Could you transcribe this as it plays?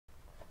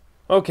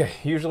Okay,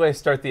 usually I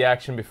start the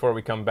action before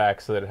we come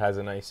back so that it has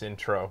a nice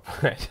intro,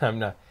 but I'm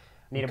not.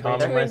 Need a calming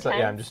breather? myself.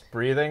 Yeah, I'm just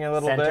breathing a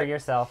little bit. Center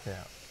yourself.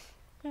 Yeah.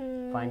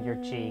 Find your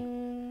chi.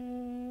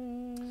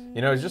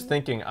 You know, I was just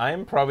thinking,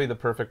 I'm probably the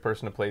perfect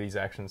person to play these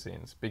action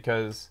scenes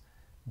because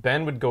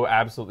Ben would go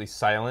absolutely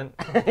silent,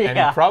 and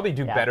he'd probably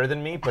do better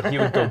than me, but he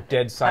would go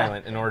dead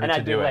silent in order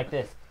to do it. And I'd be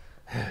like this.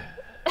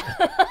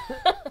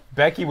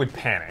 Becky would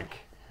panic.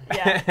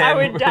 Yeah, I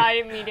would die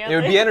immediately. It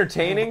would be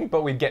entertaining,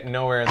 but we'd get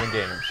nowhere in the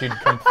game. She'd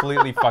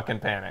completely fucking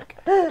panic.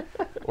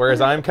 Whereas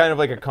I'm kind of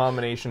like a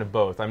combination of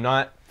both. I'm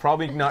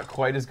probably not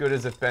quite as good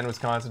as if Ben was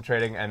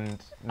concentrating,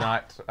 and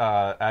not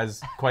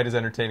quite as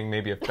entertaining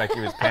maybe if Becky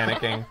was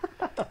panicking.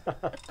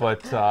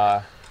 But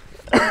all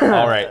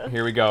right,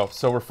 here we go.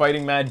 So we're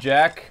fighting Mad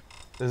Jack.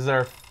 This is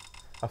a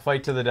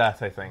fight to the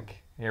death, I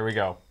think. Here we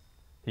go.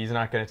 He's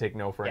not going to take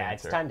no for an answer. Yeah,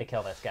 it's time to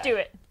kill this guy. Do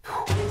it.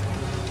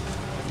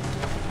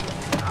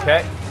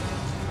 Okay.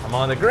 I'm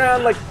on the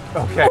ground like,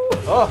 okay.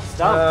 Oh,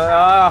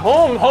 stop.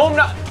 Home,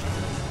 not.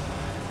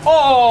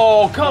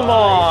 Oh, come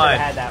on. You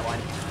had that one.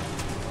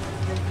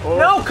 Oh.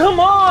 No, come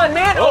on,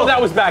 man. Oh, that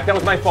was back. That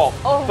was my fault.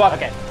 Oh. Fuck.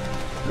 Okay.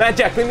 Matt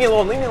Jack, leave me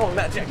alone. Leave me alone,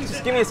 Matt Jack.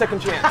 Just give me a second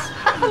chance.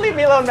 Leave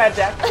me alone, Mad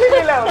Jack. Leave me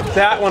alone.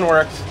 That one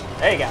works.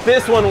 There you go.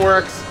 This one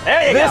works.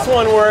 There you this go.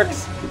 one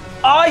works.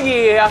 Oh,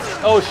 yeah.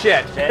 Oh,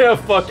 shit.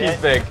 Fuck, he's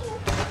big.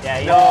 Yeah,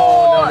 he's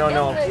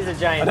No. He's a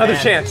giant Another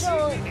man. chance.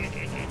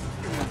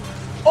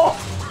 Oh!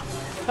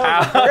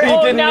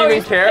 You didn't now even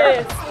he's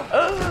care? pissed.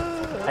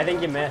 I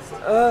think you missed.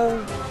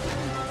 Am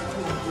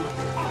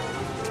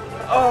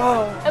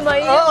I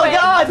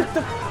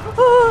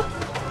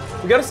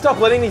We gotta stop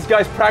letting these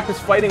guys practice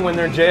fighting when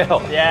they're in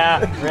jail. Yeah,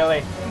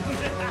 really.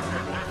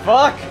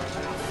 Fuck!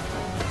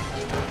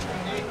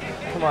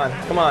 Come on,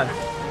 come on.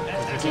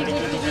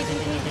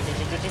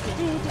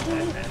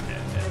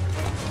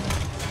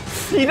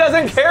 He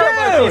doesn't care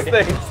about these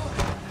things.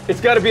 It's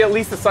gotta be at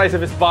least the size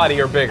of his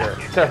body or bigger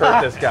to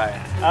hurt this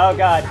guy. Oh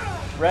god.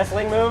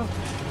 Wrestling move?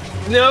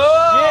 No!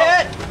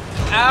 Shit!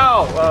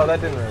 Ow! Oh, that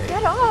didn't really.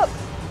 Get up.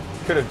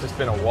 Could have just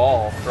been a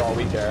wall for all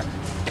we care.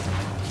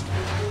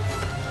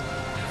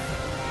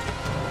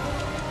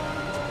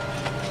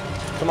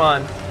 Come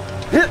on.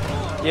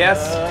 Yes.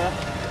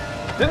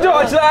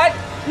 Dodge that!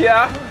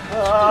 Yeah.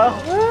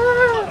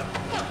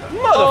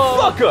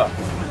 Motherfucker!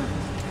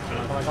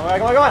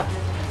 Come on.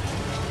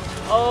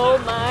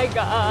 Oh my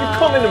god. You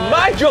come into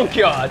my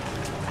junkyard!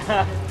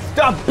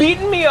 Stop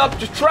beating me up,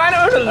 just trying to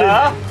earn a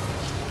living.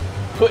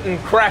 Putting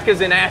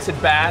crackers in acid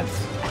baths.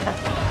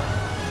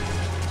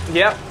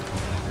 Yep.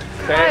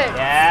 Okay.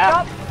 Yeah.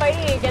 Stop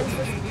fighting against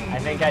this. I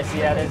think I see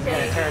how this is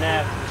gonna turn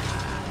out.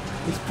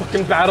 These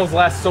fucking battles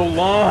last so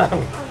long.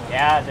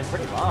 Yeah, they're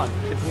pretty long.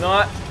 It's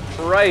not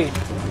right.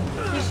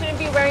 You shouldn't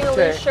be wearing a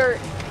loose shirt.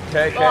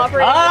 Okay, while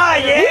operating. Ah,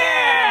 yeah!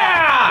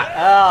 Yeah!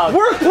 Oh,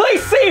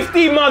 Workplace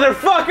safety,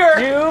 motherfucker!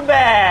 too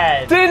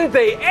bad. Didn't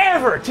they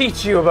ever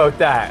teach you about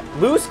that?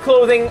 Loose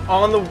clothing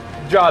on the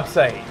job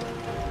site.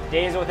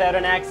 Days without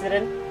an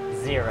accident?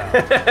 0.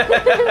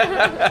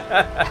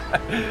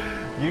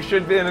 You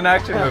should be in an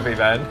action movie,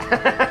 then.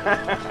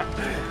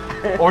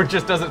 Or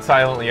just does it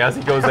silently as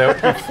he goes out,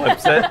 he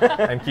flips it,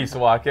 and keeps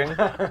walking.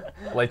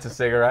 Lights a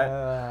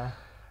cigarette.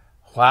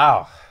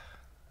 Wow.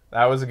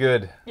 That was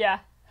good. Yeah.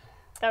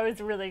 That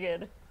was really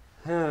good.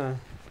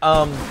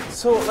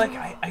 So, like,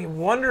 I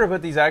wonder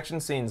about these action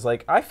scenes.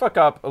 Like, I fuck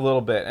up a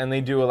little bit, and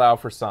they do allow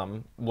for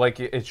some. Like,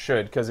 it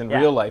should, because in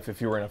real life,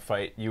 if you were in a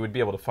fight, you would be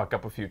able to fuck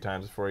up a few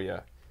times before you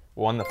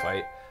won the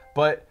fight.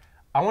 But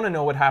I want to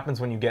know what happens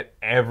when you get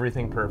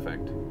everything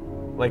perfect.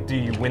 Like, do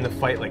you win the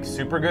fight, like,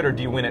 super good, or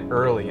do you win it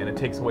early, and it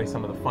takes away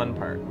some of the fun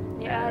part?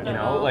 Yeah, I don't You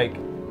know, like,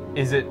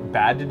 is it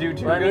bad to do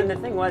too Well, I good? mean,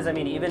 the thing was,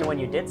 even when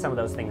you did some of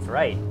those things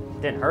right,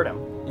 it didn't hurt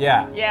him.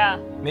 Yeah. Yeah.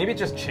 Maybe it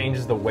just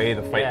changes the way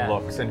the fight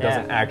looks and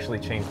doesn't actually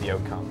change the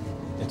outcome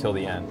until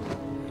the end.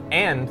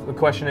 And the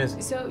question is,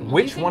 So, you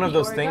which think one of the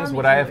those things origami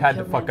would I have killer had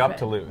to killed fuck up Manfred?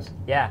 to lose?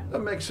 Yeah. That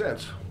makes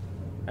sense.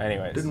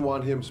 Anyways. Didn't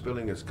want him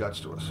spilling his guts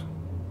to us.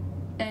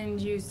 And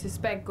you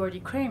suspect Gordy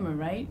Kramer,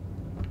 right?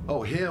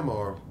 Oh, him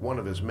or one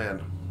of his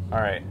men. All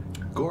right.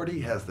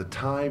 Gordy has the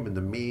time and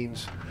the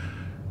means,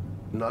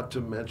 not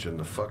to mention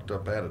the fucked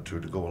up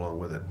attitude to go along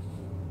with it.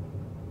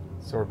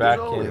 So we're back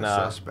He's only in a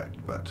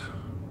suspect, but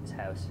His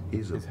house.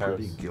 he's a His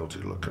pretty house.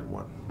 guilty-looking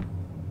one.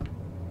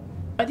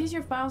 Are these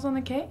your files on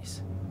the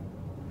case?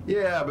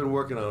 Yeah, I've been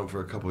working on him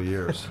for a couple of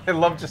years. I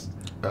love just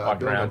walking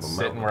build around up a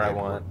sitting mountain where I of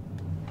want.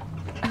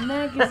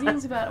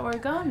 Magazines about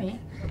origami.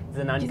 He's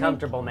an Do you think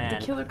uncomfortable man.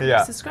 The killer could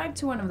Yeah. subscribe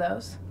to one of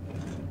those.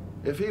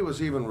 If he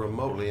was even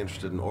remotely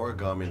interested in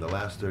origami in the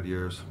last 30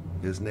 years,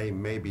 his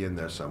name may be in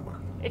there somewhere.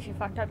 If you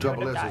fucked up, you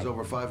Trouble would is, have there's died.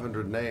 over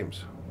 500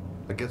 names.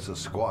 Against a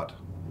squat.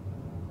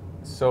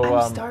 So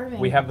I'm starving.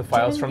 we have the Do you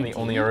have files from the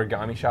anything only to eat?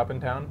 origami shop in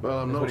town. Well,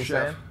 I'm is no what he's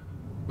chef, saying?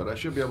 but I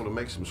should be able to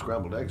make some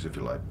scrambled eggs if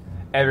you like.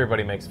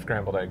 Everybody makes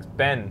scrambled eggs.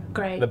 Ben,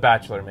 Great. the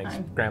bachelor, makes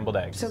I'm scrambled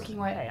eggs. Soaking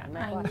wet. Hey, I'm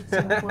not I need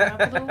to warm up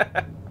a little.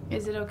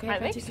 Is it okay I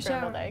if I make take a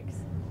scrambled shower? eggs.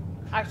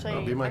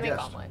 Actually, Be my I make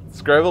guest. omelets.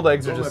 Scrambled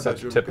eggs are Go just to my such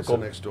bedroom, typical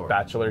it's next door.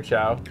 bachelor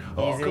chow.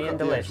 Oh, Easy cook and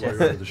up the eggs while delicious.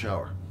 you're in the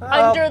shower.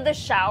 Under the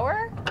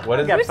shower? What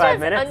is got Who it? 5 says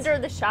minutes. under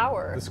the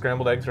shower? The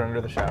scrambled eggs are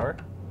under the shower?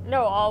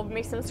 No, I'll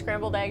make some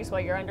scrambled eggs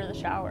while you're under the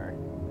shower.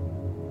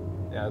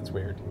 Yeah, that's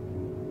weird.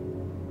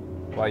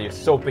 While you're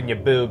soaping your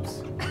boobs.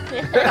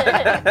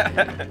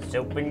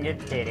 Soap in your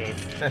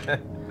titties.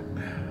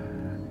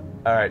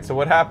 All right, so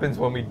what happens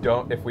when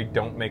if we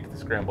don't make the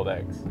scrambled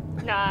eggs?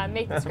 Nah,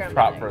 make the scrambled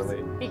Properly.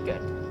 eggs. Be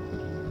good.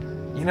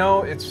 You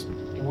know, it's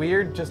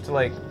weird just to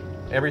like,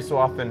 every so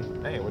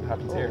often, hey, what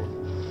happens here?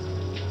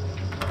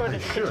 Go to I the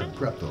should kitchen.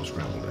 prep those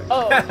scrambled eggs.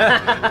 Oh,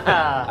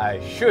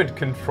 I should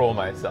control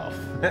myself.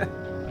 I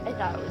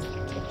thought it was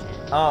the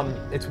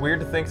kitchen. It's weird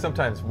to think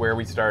sometimes where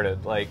we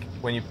started. Like,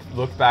 when you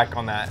look back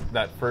on that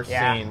first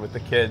Yeah. scene with the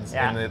kids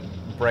Yeah. in the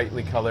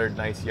brightly colored,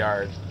 nice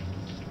yard.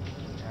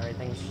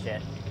 Everything's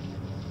shit.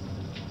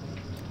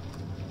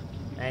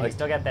 And you Like-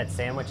 still got that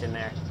sandwich in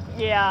there.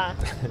 Yeah.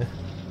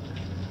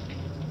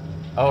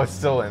 Oh, it's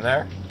still in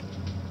there?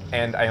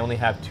 And I only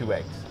have 2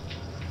 eggs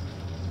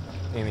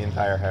in the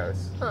entire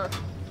house. Huh.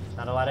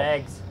 Not a lot of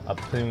eggs. A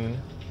poon.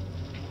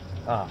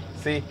 Ah,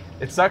 see,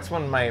 it sucks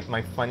when my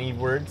funny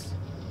words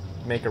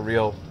make a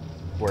real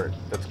word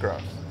that's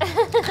gross. I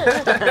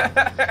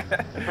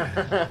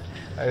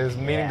was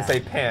meaning Yeah. to say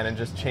pan and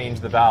just change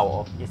the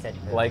vowel, You said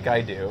like I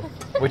do,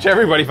 which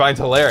everybody finds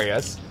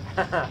hilarious.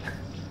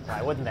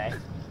 Why wouldn't they?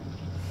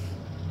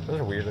 Those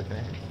are weird looking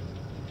eggs.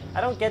 I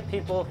don't get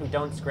people who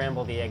don't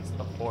scramble the eggs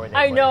before they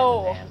I put it know.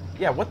 in the pan.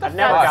 Yeah, what the I've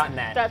never fuck? gotten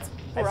that. That's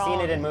I've wrong.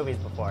 seen it in movies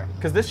before.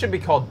 Because this should be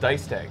called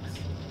diced eggs,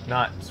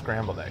 not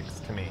scrambled eggs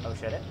to me. Oh,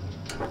 should it?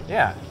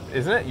 Yeah,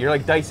 isn't it? You're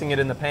like dicing it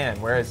in the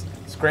pan, whereas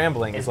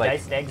scrambling Is is like.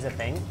 diced eggs a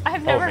thing?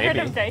 I've never heard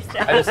maybe. of diced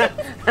I eggs.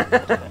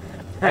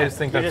 I just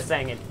think You're that's just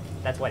saying it.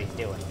 That's what he's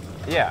doing.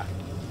 yeah,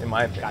 in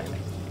my opinion.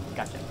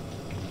 Gotcha.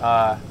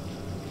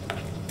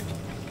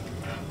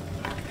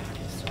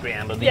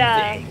 Scrambled these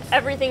Yeah, eggs.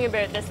 everything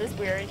about this is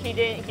weird. He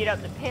didn't heat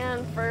up the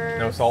pan first.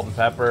 No salt and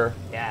pepper.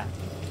 Yeah.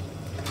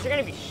 They're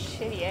gonna be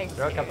shitty eggs.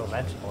 Throw a dude. couple of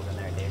vegetables in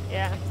there, dude.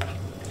 Yeah.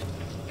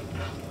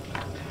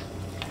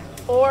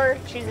 Or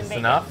cheese and Is bacon.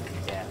 enough?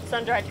 Yeah.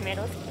 Sun-dried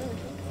tomatoes.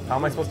 How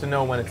am I supposed to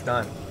know when it's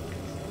done?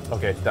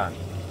 Okay, it's done.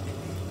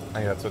 I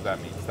think that's what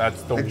that means.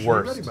 That's the Eggs should be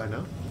ready worst, by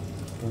now.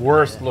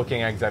 worst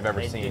looking eggs I've ever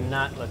They do seen.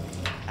 not look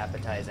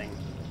appetizing.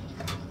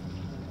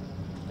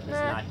 It's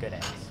Nah. not good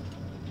eggs.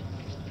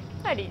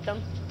 I'd eat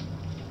them.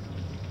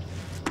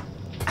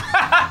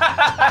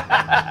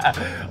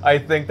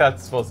 I think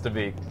that's supposed to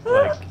be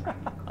like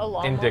A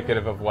long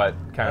indicative of what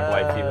kind of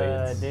life he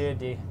leads.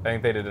 Dude, I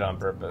think they did it on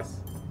purpose.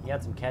 you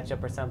got some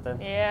ketchup or something?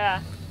 One.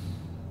 Yeah.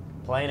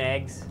 Plain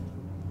eggs.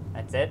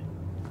 That's it.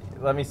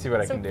 Let me see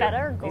what I Some can do. feta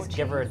or At goat least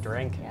give her a cheese?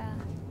 drink. Yeah.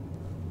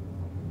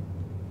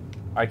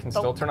 I can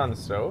still Oh. turn on the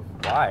stove?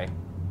 Why?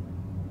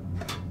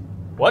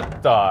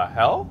 What the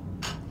hell?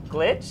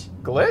 Glitch?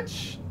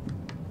 Glitch?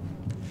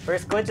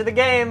 First glitch of the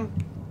game.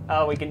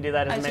 Oh, we can do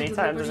that I as many took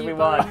the times as we liberty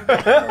want.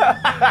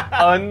 of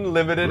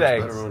Unlimited Looks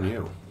eggs. better on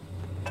you.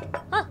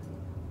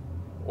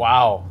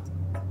 Wow.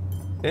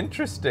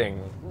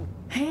 Interesting.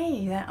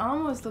 Hey, that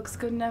almost looks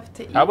good enough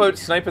to eat. How about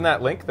sniping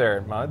that link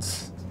there,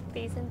 Muds?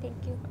 Please and thank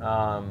you.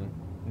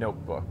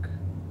 Notebook.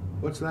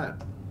 What's that?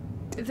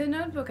 The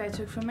notebook I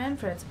took from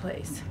Manfred's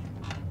place.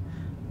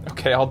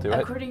 Okay, I'll do it.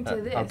 According to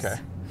this, Okay.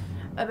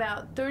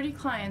 about 30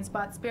 clients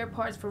bought spare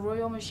parts for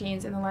Royal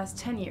machines in the last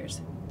 10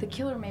 years. The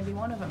killer may be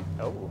one of them.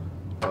 Oh.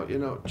 Oh, you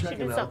know, checking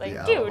did out something.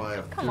 the Dude, alibi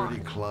of come 30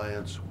 on.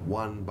 clients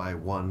one by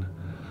one.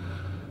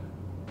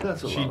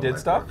 That's a She lot of did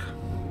stuff?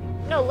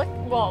 legwork. No, look.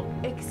 Well,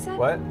 Except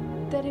What?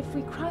 that if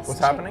we cross-check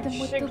happening? them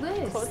with the Should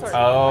list. close our-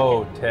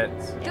 Oh,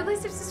 tits. The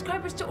list of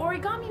subscribers to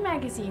Origami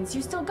magazines.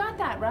 You still got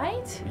that,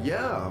 right?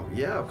 Yeah.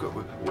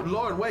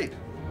 Lauren, wait.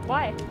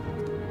 why?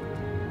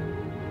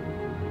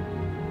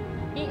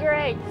 Eat your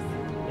eggs.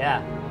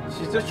 Yeah.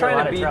 She's You're just in a trying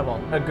lot to of be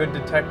trouble. a good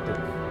detective.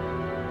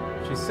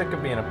 She's sick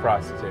of being a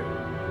prostitute.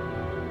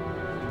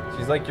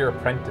 She's like your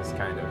apprentice,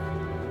 kind of.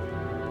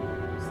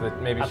 So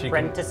that maybe she can.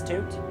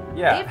 Apprentice-toot?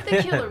 Yeah. If the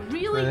killer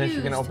really then used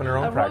she can open her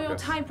own a practice. Royal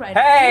typewriter,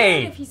 Hey!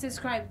 even if he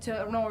subscribed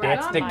to an Origami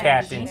That's the Origami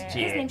captain's magazine.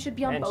 chick. his name should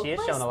be on And both she is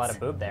lists. showing a lot of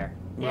boob there.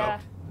 Yeah.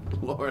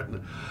 Well,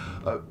 Lauren,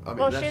 I mean,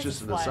 Well, that's she's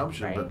just an slut,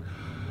 assumption, right?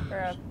 but Or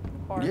a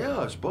whore. yeah,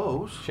 I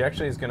suppose. She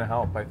actually is gonna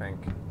help, I think.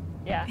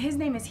 Yeah. His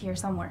name is here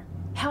somewhere.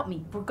 Help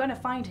me. We're gonna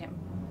find him.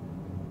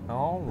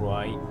 All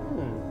right.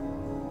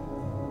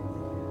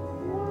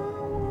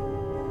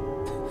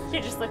 He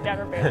just looked at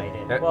her barely,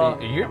 dude.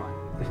 Well, you're, come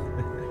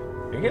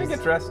on. you're gonna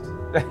get dressed.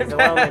 He's a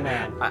lonely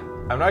man.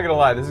 I'm not gonna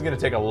lie. This is gonna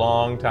take a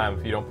long time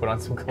if you don't put on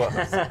some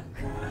clothes.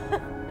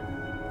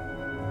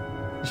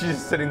 She's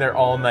just sitting there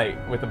all night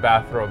with the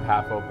bathrobe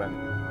half open.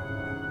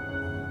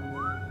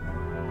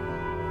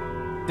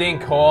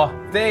 Think, whore.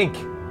 Think.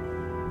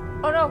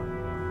 Oh no.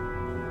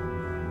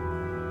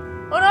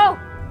 Oh no.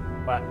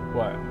 What?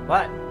 What?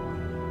 What?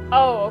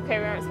 Oh, okay.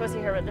 We aren't supposed to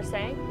hear what they're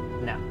saying.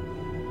 No.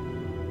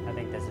 I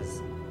think this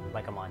is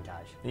like a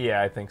montage.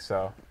 Yeah, I think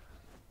so.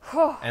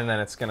 And then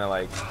it's gonna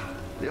like.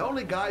 The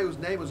only guy whose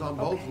name was on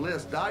both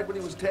lists died when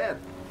he was 10.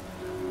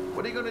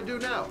 What are you gonna do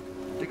now?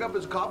 Dig up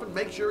his coffin,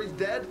 make sure he's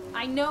dead?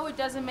 I know it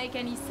doesn't make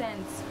any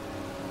sense.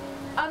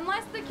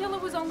 Unless the killer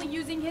was only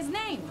using his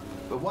name.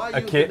 But why A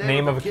use kid- the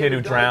name of a kid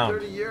who died drowned.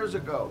 30 years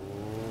ago?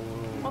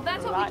 Well,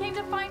 that's what we came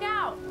to find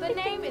out. The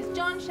name is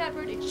John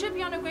Shepard. It should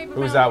be on a grave around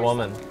Who's that here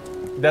woman?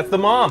 somewhere. That's the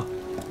mom.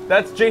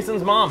 That's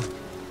Jason's mom.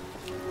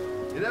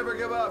 You never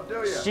give up, do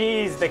you?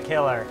 She's the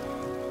killer.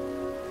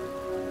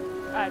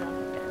 I don't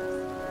think it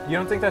is. You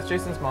don't think that's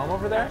Jason's mom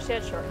over there? She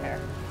had short hair.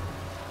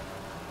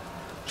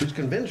 She's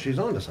convinced she's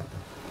onto something.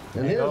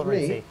 And Hey, go here's over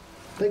and me, see.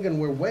 thinking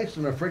we're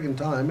wasting our friggin'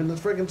 time in the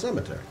friggin'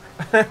 cemetery.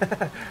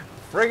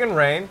 Friggin'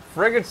 rain,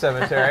 friggin'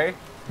 cemetery.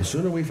 The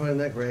sooner we find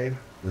that grave,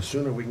 the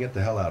sooner we can get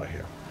the hell out of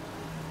here.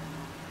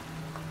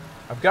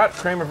 I've got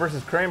Kramer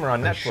versus Kramer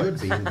on I should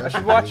Netflix. be I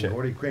should watch investigating it.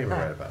 Gordy Kramer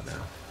right about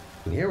now.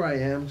 And here I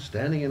am,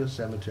 standing in a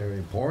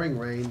cemetery, pouring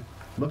rain,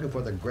 looking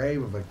for the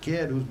grave of a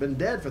kid who's been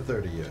dead for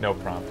 30 years. No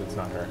prompt, it's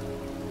not her.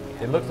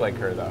 It looks like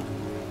her though.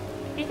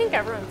 You think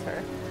everyone's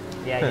her?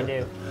 Yeah, you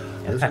do.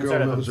 This Some girl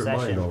sort of knows her mind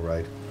obsession. all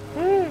right.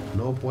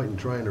 No point in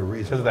trying to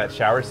reason. Because of that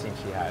shower scene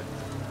she had.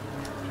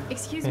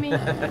 Excuse me.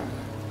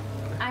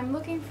 I'm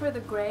looking for the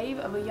grave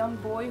of a young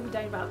boy who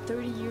died about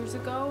 30 years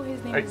ago.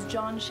 His name is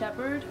John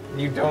Shepard.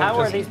 You don't How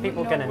are just these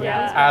people gonna know?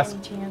 Ask-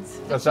 Any chance?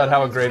 That's not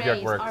how a children's graveyard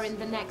graves works. Are in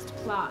the next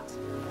plot.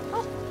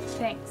 Oh,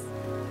 thanks.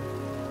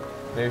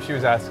 Maybe she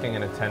was asking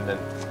an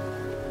attendant,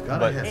 Gotta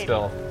but have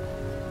still.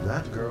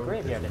 that girl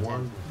Graveyard is one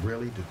attendant.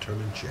 really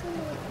determined chick.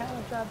 What kind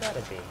of job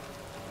that'd be?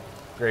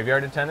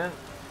 Graveyard attendant?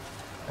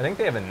 I think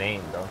they have a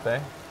name, don't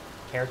they?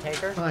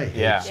 Caretaker? I hate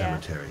Yeah.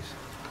 cemeteries.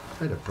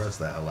 They depress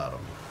the hell out of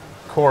me.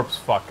 Corpse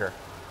fucker.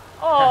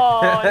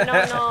 Oh,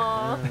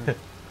 no.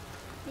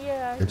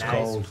 Yeah. It's Nice,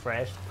 cold.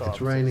 fresh It's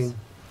corpses. raining.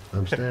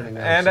 I'm standing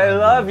outside. And I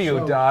love being you,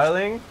 soaked.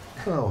 darling.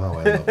 Oh, how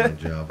I love my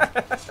job.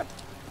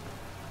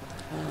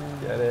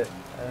 Get it?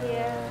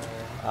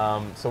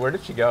 Yeah. So where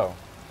did she go?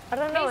 I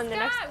don't know. Hey, in the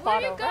next Scott, where plot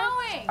are you over.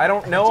 going? I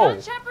don't know.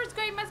 John Shepard's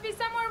grave must be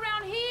somewhere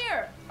around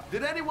here.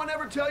 Did anyone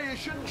ever tell you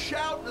shouldn't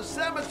shout in the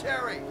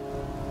cemetery?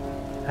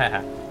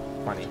 Haha.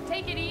 Funny.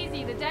 Take it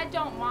easy. The dead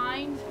don't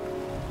mind.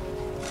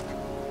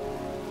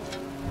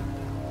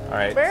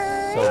 Alright,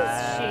 Where so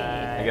is she?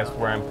 I guess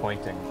where I'm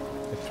pointing.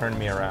 It turned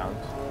me around.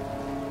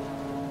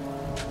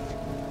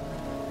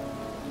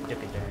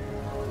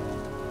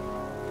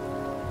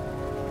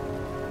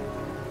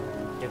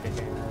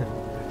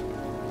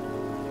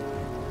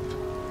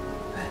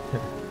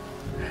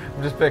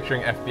 I'm just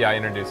picturing FBI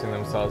introducing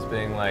themselves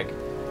being like,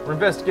 we're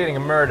investigating a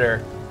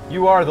murder.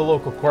 You are the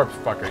local corpse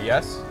fucker,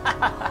 yes?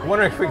 I'm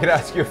wondering if we could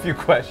ask you a few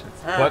questions.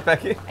 What,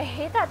 Becky? I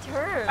hate that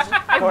term.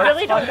 I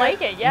really don't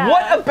like it. Yeah.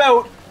 What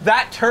about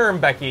that term,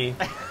 Becky,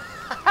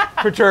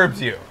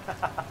 perturbs you?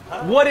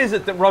 What is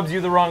it that rubs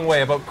you the wrong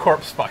way about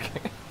corpse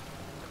fucking?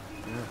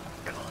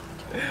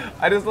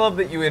 I just love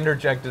that you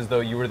interject as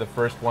though you were the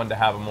first one to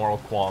have a moral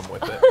qualm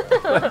with it.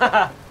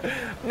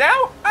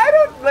 Now, I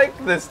don't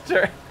like this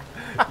term.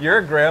 You're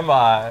a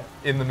grandma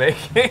in the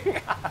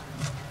making.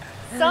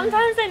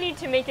 Sometimes I need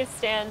to make a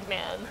stand,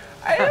 man.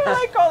 I don't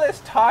like all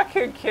this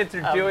talking kids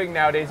are doing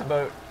nowadays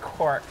about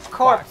corpse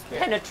fucking.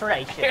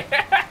 penetration.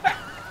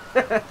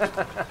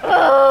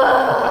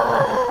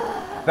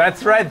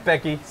 That's right,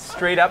 Becky.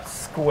 Straight up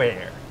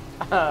square.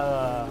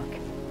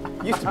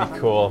 Used to be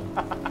cool.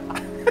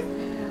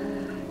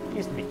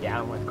 Used to be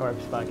down with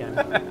corpse fucking.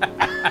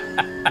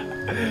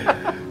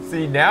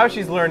 See, now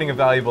she's learning a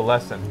valuable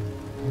lesson.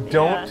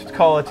 Don't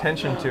call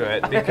attention to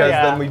it because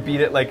Yeah. then we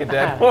beat it like a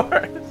dead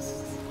horse.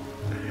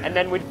 And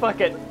then we'd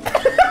fuck it.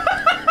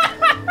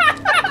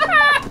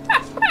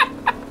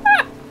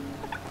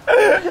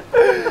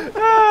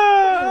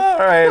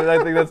 All right,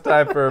 I think that's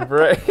time for a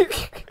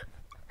break.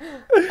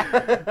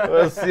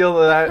 We'll seal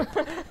that,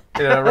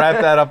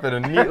 wrap that up in a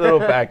neat little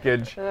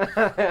package.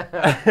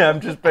 I'm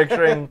just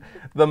picturing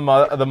the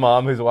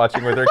mom who's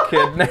watching with her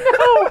kid now.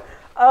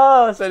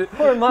 Oh, Said,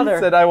 poor mother.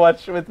 Said I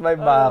watch with my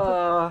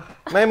mom.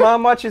 My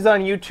mom watches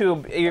on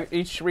YouTube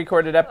each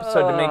recorded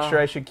episode to make sure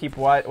I should keep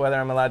whether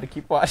I'm allowed to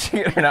keep watching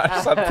it or not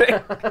or something.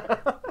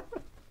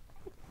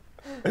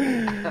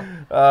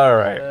 All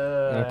right.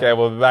 Okay,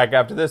 we'll be back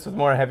after this with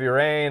more heavy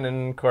rain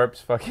and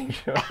corpse fucking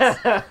shows.